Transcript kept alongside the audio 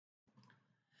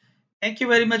Thank you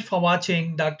very much for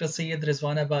watching Dr. Syed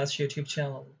Rizwan Abbas YouTube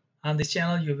channel. On this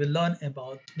channel, you will learn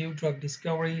about new drug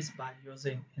discoveries by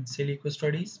using in silico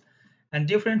studies and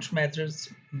different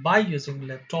methods by using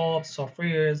laptops,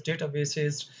 softwares,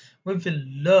 databases. We will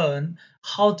learn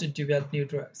how to develop new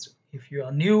drugs. If you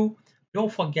are new,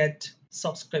 don't forget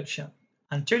subscription.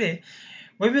 And today,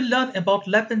 we will learn about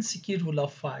Lipinski rule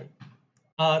of 5,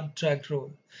 a drug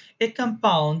rule. A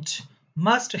compound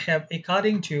must have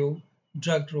according to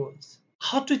drug rules.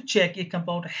 How to check a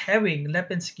compound having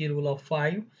Lipinski rule of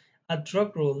 5 or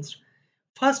drug rules?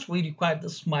 First, we require the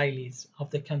smileys of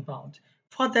the compound.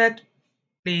 For that,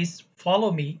 please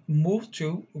follow me, move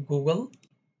to Google,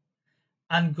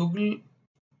 and Google,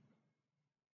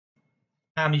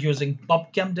 I'm using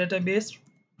PubChem database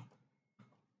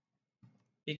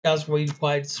because we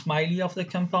required smiley of the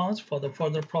compounds for the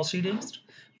further proceedings.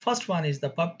 First one is the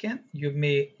PubChem. You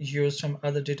may use some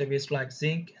other database like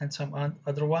Zinc and some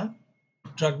other one.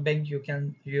 Drug bank you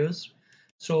can use.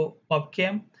 So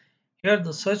PubChem. Here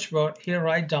the search bar. Here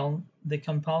write down the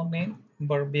compound name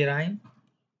berberine.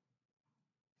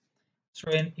 So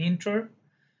in enter.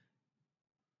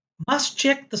 Must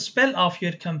check the spell of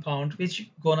your compound which you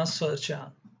gonna search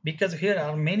on, because here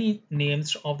are many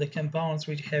names of the compounds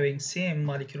which having same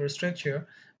molecular structure,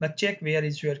 but check where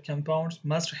is your compounds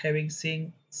must having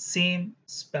same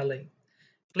spelling.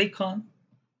 Click on,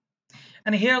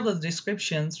 and here are the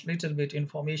descriptions, little bit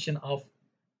information of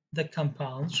the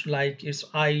compounds like its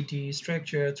ID,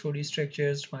 structure, 2D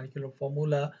structures, molecular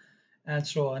formula, and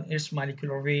so on. Its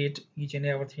molecular weight, each and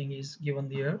everything is given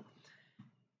there.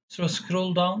 So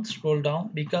scroll down,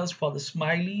 because for the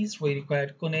smileys we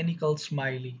required canonical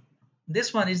smiley.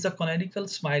 This one is the canonical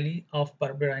smiley of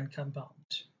berberine compound.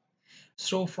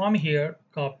 So from here,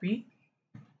 copy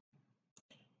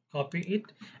it,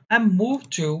 and move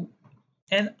to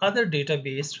another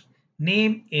database.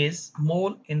 Name is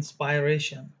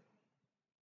Molinspiration.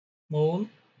 Mole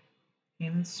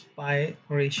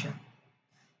Inspiration.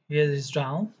 Here is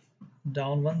down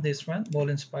one, this one,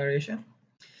 Molinspiration.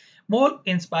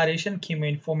 Molinspiration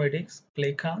chemoinformatics.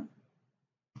 Click on.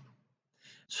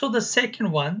 So the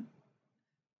second one,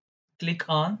 click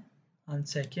on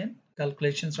second,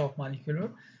 calculations of molecular.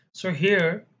 So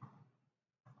here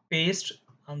paste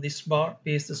on this bar,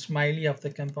 paste the smiley of the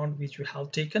compound which we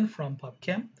have taken from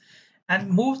PubChem, and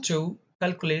move to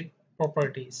calculate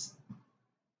properties.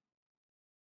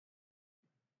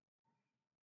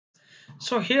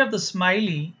 So here the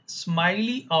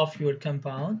smiley of your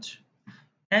compound,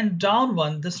 and down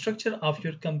one the structure of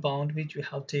your compound which you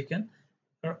have taken.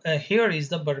 Here is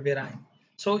the berberine.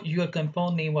 So your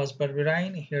compound name was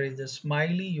berberine. Here is the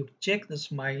smiley. You check the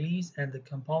smileys and the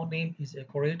compound name is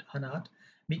accurate or not,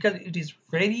 because it is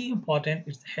very important.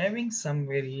 It's having some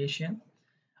variation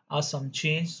or some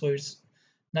change, so it's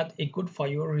not a good for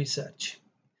your research.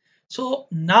 So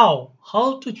now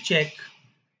how to check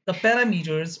the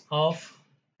parameters of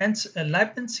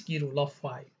Lipinski rule of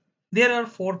 5. There are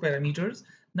 4 parameters.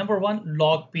 Number 1,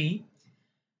 log P,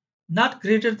 not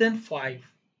greater than 5.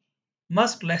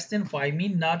 Must less than 5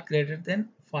 mean not greater than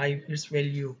 5 its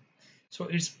value. So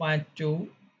it's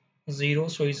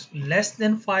 0.20, so it's less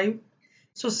than 5.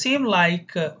 So same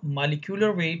like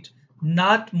molecular weight,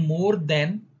 not more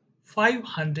than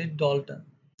 500 Dalton,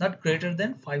 not greater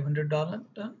than 500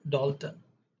 Dalton.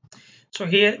 So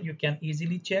here you can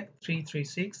easily check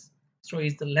 336. So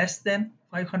is the less than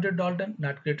 500 Dalton,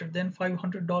 not greater than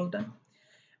 500 Dalton.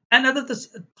 Another, the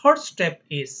third step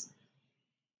is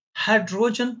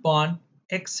hydrogen bond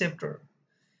acceptor.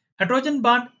 Hydrogen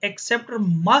bond acceptor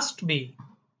must be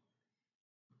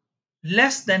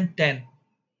less than 10,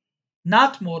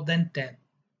 not more than 10.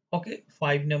 Okay,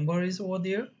 5 number is over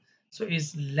there, so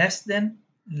is less than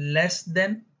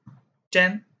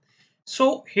 10.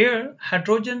 So here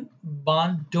hydrogen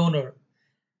bond donor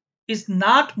is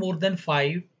not more than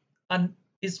 5 and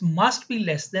is must be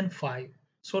less than 5.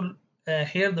 So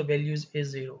here the values is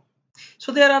 0.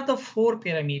 So there are the 4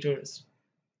 parameters.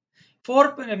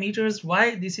 4 parameters.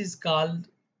 Why this is called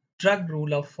drug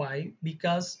rule of 5?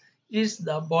 Because is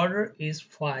the border is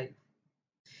 5.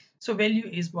 So value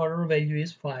is border value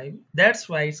is 5. That's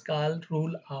why it's called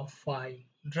rule of 5,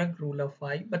 drug rule of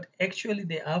 5. But actually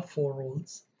there are 4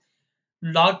 rules.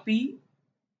 Log P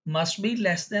must be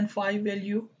less than 5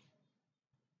 value.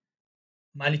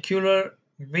 Molecular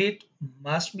weight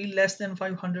must be less than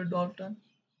 500 Dalton.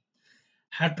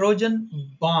 Hydrogen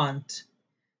bond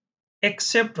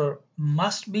acceptor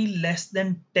must be less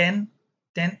than 10.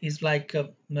 10 is like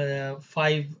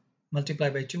 5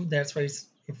 multiplied by 2. That's why it's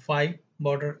 5.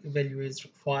 Border value is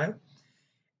 5.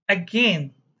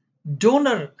 Again,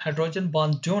 donor, hydrogen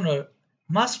bond donor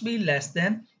must be less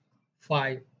than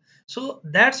 5. So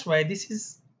that's why this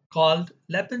is called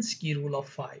Lipinski rule of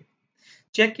 5.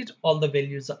 Check it, all the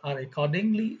values are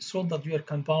accordingly so that your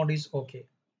compound is okay.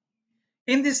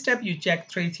 In this step, you check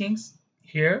three things.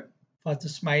 Here, first the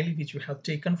smiley which you have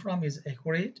taken from is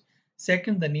accurate.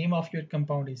 Second, the name of your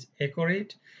compound is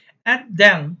accurate. And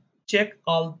then check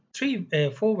all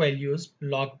four values: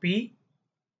 log P,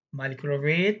 molecular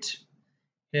weight,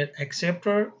 here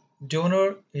acceptor,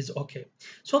 donor is okay.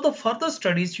 So the further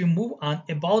studies, you move on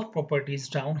about properties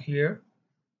down here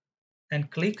and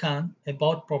click on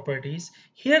about properties.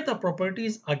 Here the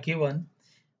properties are given,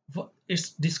 its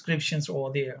descriptions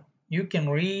over there. You can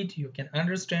read, you can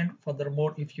understand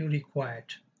furthermore if you require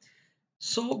it.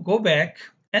 So go back.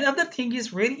 Another thing is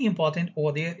very important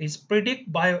over there is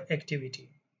predict bioactivity.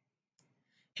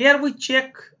 Here we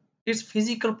check its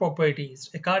physical properties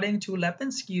according to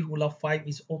Lipinski rule of 5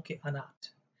 is okay or not.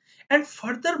 And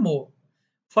furthermore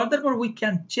we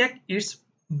can check its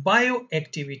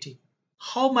bioactivity.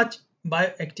 How much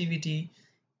bioactivity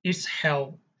it's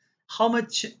have, how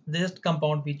much this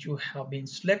compound which you have been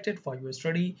selected for your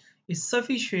study is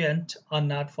sufficient or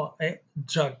not for a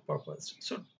drug purpose.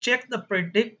 So check the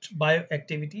predict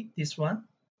bioactivity, this one.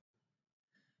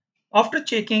 After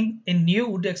checking, a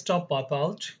new desktop pop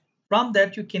out. From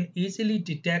that you can easily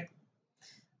detect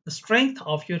the strength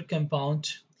of your compound.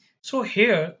 So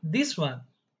here this one,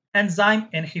 enzyme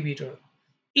inhibitor.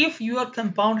 If your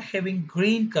compound having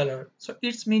green color, so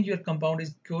it means your compound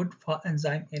is good for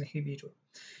enzyme inhibitor.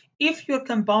 If your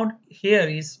compound here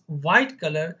is white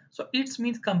color, so it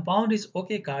means compound is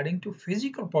okay according to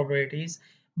physical properties,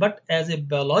 but as a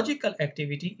biological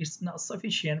activity it's not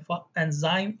sufficient for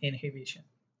enzyme inhibition.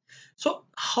 So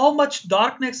how much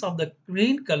darkness of the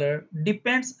green color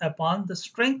depends upon the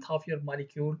strength of your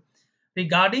molecule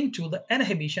regarding to the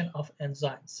inhibition of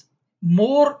enzymes.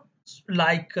 More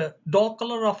like dark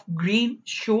color of green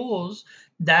shows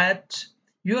that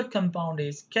your compound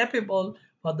is capable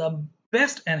for the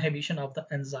best inhibition of the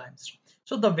enzymes.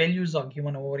 So the values are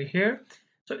given over here.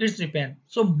 So it's depend.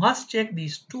 So must check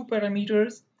these two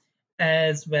parameters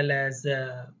as well as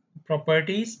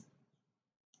properties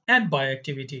and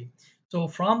bioactivity. So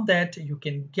from that you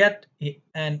can get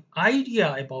an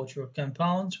idea about your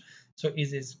compounds. So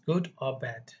is it good or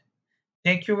bad?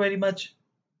 Thank you very much.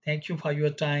 Thank you for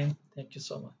your time. Thank you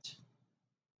so much.